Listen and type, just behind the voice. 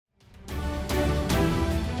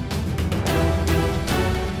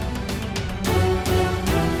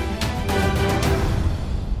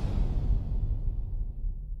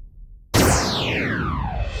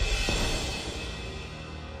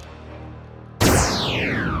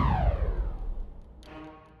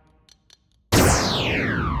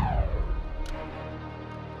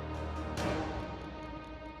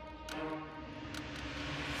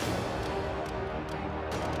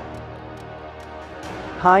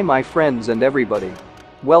Hi my friends and everybody.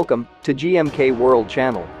 Welcome to GMK World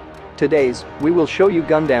Channel. Today's, we will show you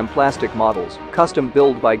Gundam plastic models, custom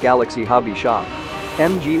built by Galaxy Hobby Shop.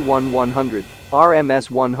 MG-1-100,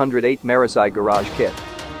 RMS-108 Marasai Garage Kit.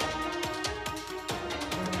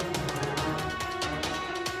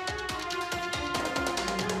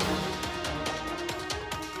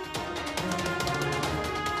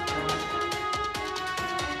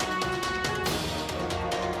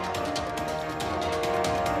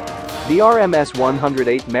 The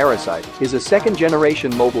RMS-108 Marasai is a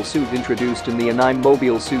second-generation mobile suit introduced in the anime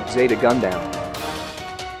Mobile Suit Zeta Gundam.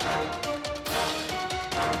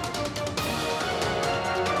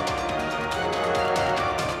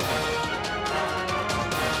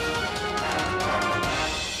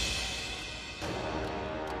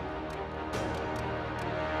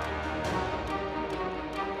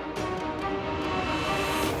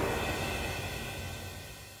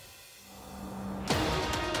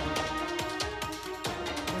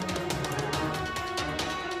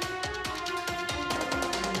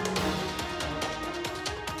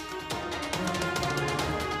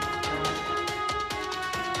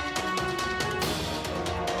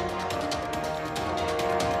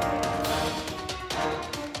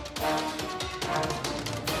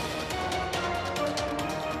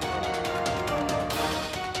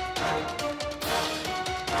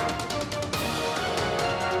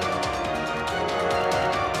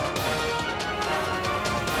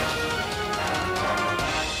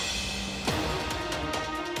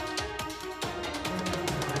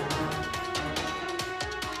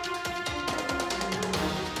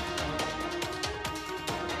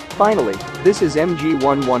 Finally, this is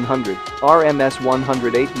MG-1-100,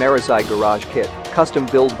 RMS-108 Marasai Garage Kit, custom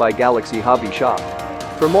built by Galaxy Hobby Shop.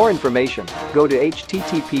 For more information, go to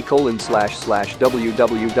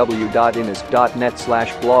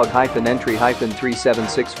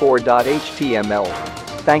http://www.inus.net/blog-entry-3764.html.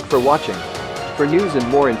 Thanks for watching. For news and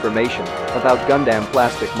more information about Gundam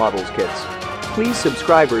plastic models kits, please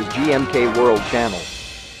subscribe our GMK World Channel.